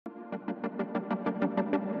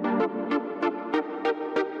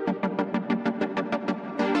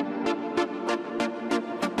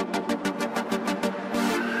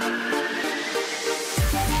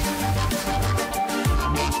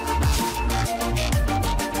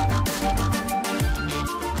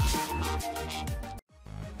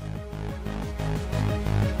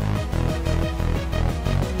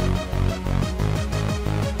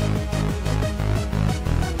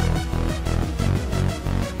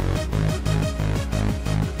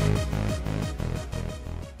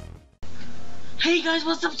Hey guys,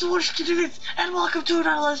 what's up? So much to do this, and welcome to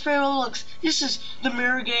another Let's Play ROBLOX. This is the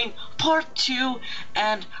mirror game part 2,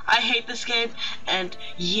 and I hate this game. And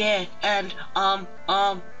yeah, and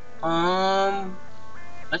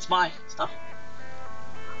let's buy stuff.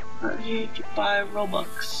 Right here to buy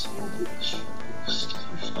Robux.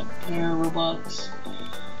 Like pair Robux.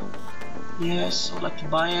 Yes, I'd like to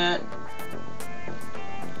buy it.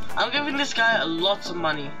 I'm giving this guy lots of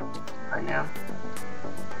money right now.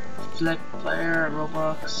 Select player,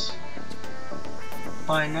 Roblox.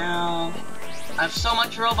 Buy now. I have so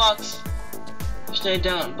much Robux. Which I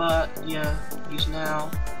don't, but yeah, use now.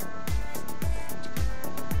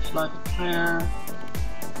 Select player,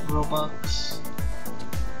 Robux.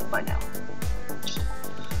 Buy now.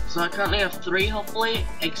 So I currently have 3, hopefully.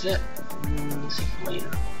 Exit. See for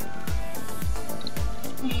later.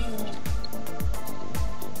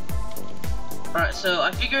 Alright, so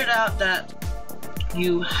I figured out that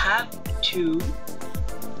you have to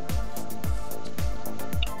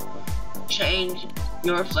change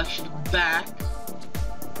your reflection back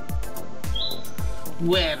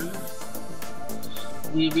when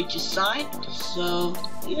we reach a side. So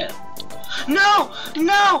yeah. No!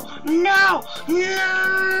 No! No! No!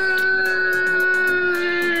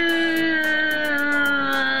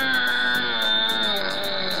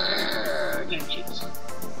 Game cheats.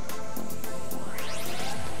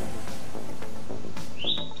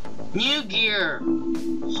 New gear,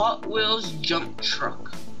 Hot Wheels jump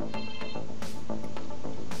truck.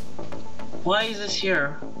 Why is this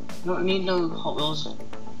here? You don't need no Hot Wheels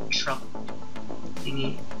truck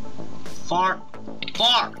thingy. Fart.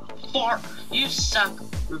 You suck.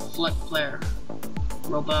 Reflect player.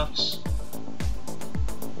 Robux.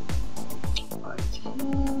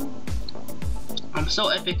 I'm so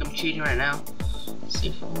epic. I'm cheating right now.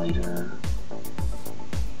 Save for later.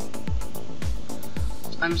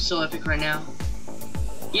 I'm so epic right now.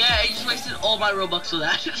 Yeah, I just wasted all my Robux with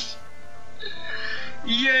that.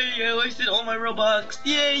 Yay, I wasted all my Robux.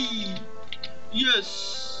 Yay!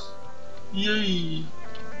 Yes! Yay!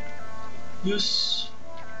 Yes!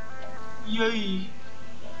 Yay!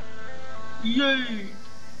 Yay!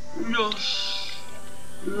 Yes!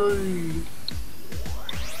 Yay!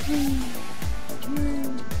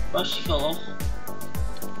 Oh, she fell off.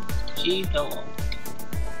 She fell off.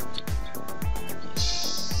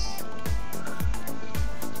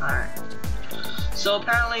 Alright. So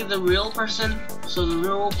apparently the real person, so the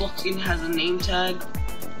real Roblox skin has a name tag.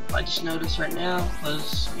 I just noticed right now,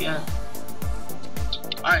 cause yeah.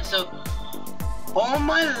 Alright, so all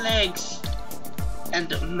my legs and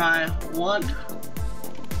my one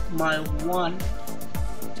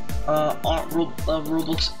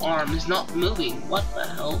Roblox arm is not moving. What the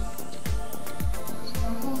hell?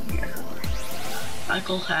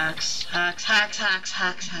 Michael hacks.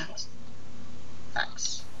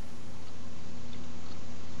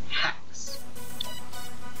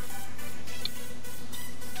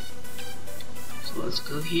 So let's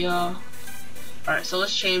go here. Alright, so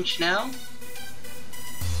let's change now.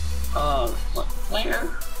 What player?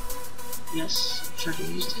 Yes, I'm sure to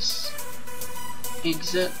use this.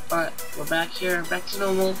 Exit. Alright, we're back here, back to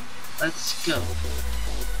normal. Let's go.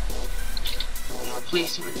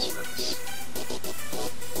 Please do this.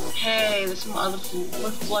 Hey, this is my other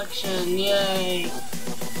reflection, yay!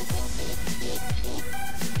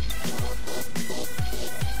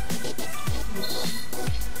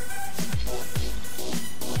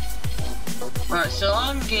 Alright, so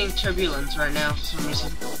I'm getting turbulence right now for some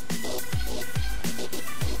reason.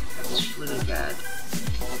 That's really bad.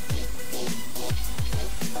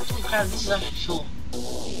 Oh crap, this is actually cool.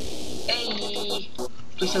 Hey!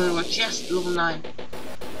 Please tell me it works. Yes, level 9.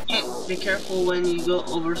 Hey, be careful when you go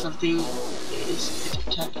over something. It's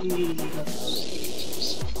attacking you.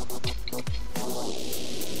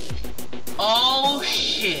 Oh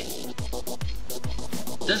shit!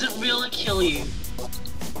 Does it really kill you?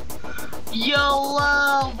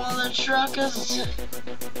 YOLO, mother truckers!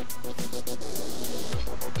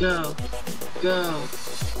 Go.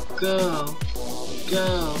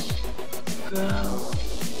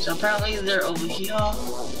 So apparently they're over here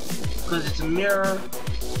because it's a mirror.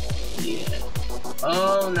 Yeah.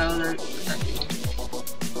 Oh no, they're attacking me.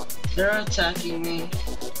 They're attacking me.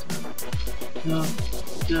 Go.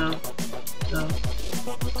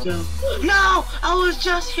 No! I was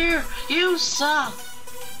just here! You suck!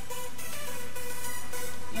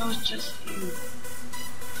 I was just here.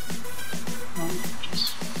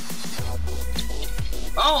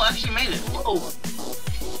 Oh, I actually made it. Whoa.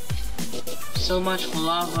 So much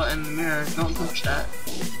lava in the mirror. Don't touch that.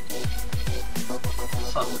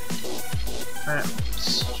 Fuck. Alright,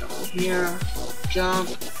 let's jump here. Jump.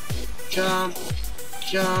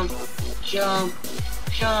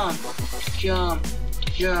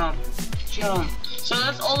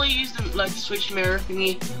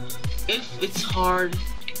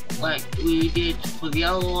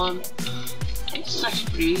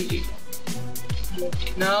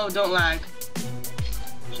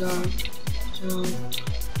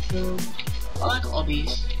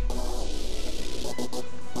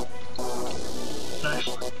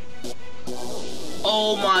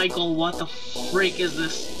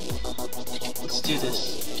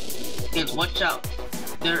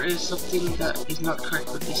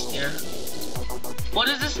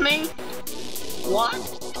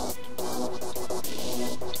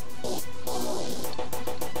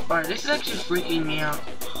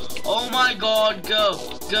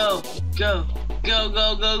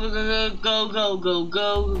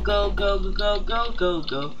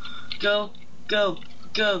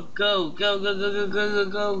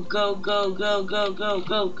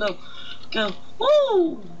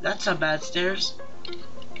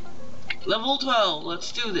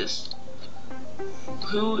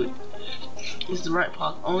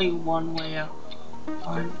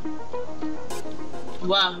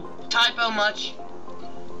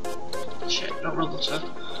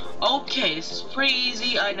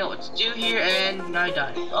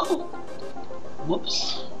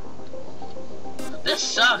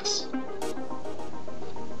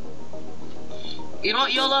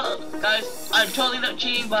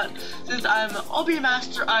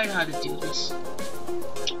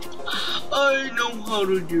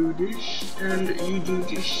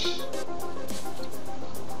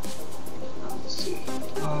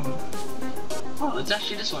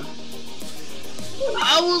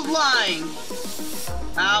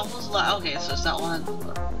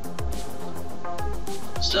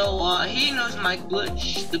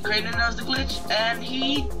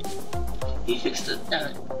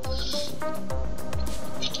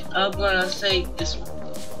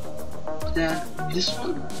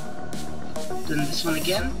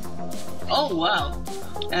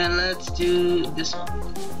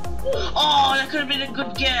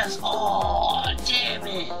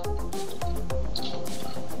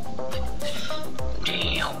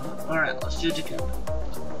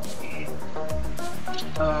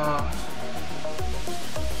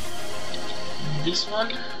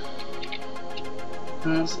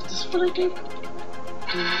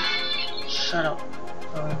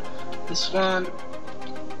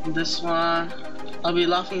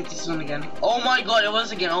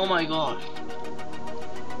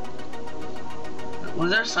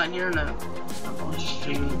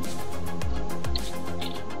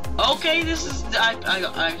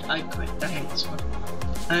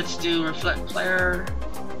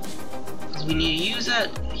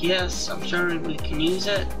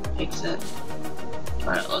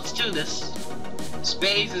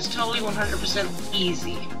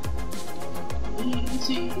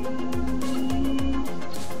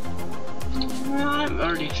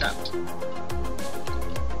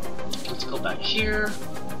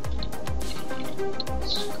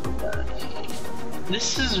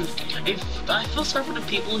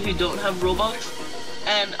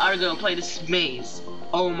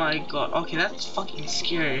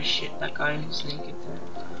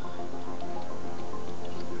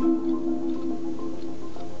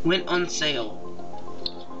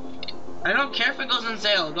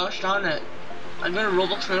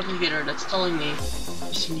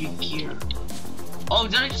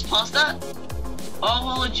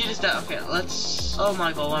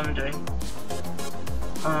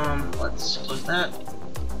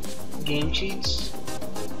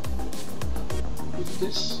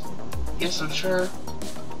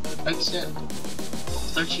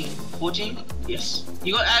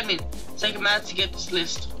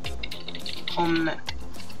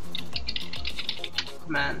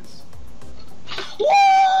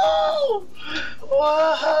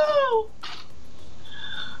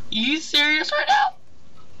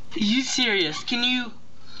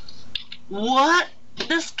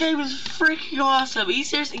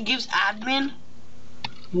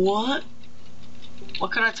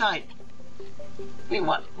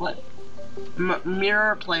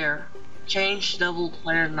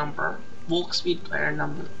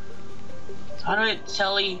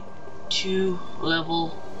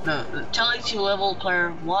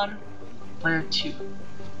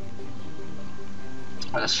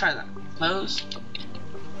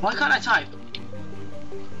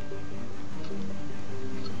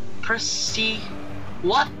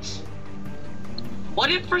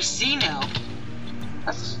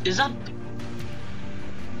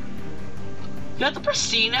 You have to press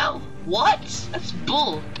C now? What? That's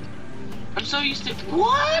bull. I'm so used to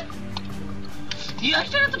what? You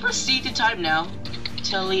actually have to press C to type now.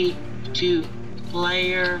 Telly to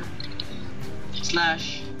player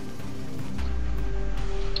slash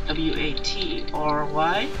WAT or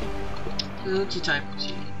Y. Who to type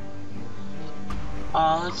to?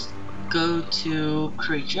 Let's go to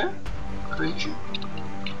creature. Creature.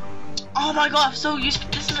 Oh my god, so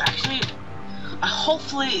used. This is actually.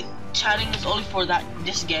 Hopefully, chatting is only for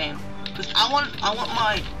this game, because I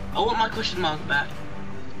want my question mark back.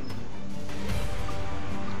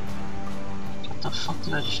 What the fuck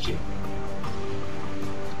did I just do?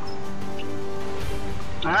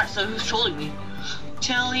 Alright, so who's trolling me?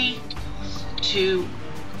 Telly to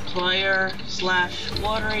player slash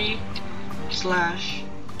watery slash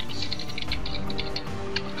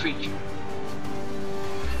creature.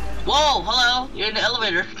 Whoa, hello, you're in the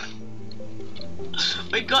elevator.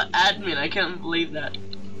 We got admin, I can't believe that.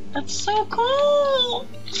 That's so cool.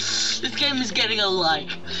 This game is getting a like.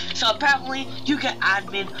 So apparently you get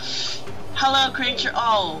admin. Hello creature.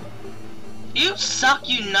 Oh, you suck,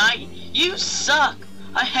 you knight. You suck.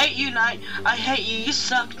 I hate you, knight. I hate you. You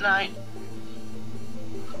suck, knight.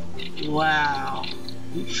 Wow,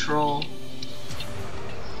 you troll.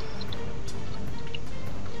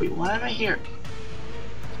 Wait, why am I here?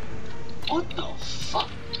 What the fuck?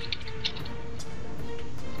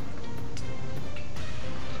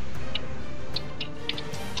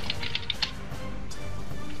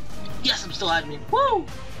 Yes, I'm still admin. Woo!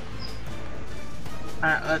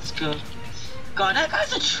 Alright, let's go. God, that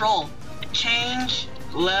guy's a troll. Change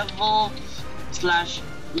level slash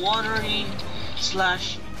watery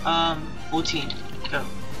slash 14. Go.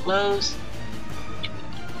 Close.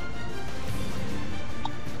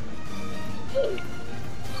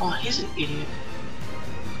 Oh, he's an idiot.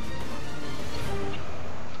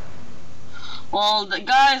 Well,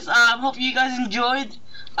 guys, hope you guys enjoyed.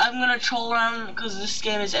 I'm gonna troll around because this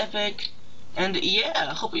game is epic. And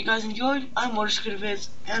yeah, hope you guys enjoyed. I'm Motorskitterviz,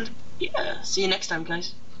 and yeah, see you next time,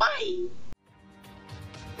 guys. Bye!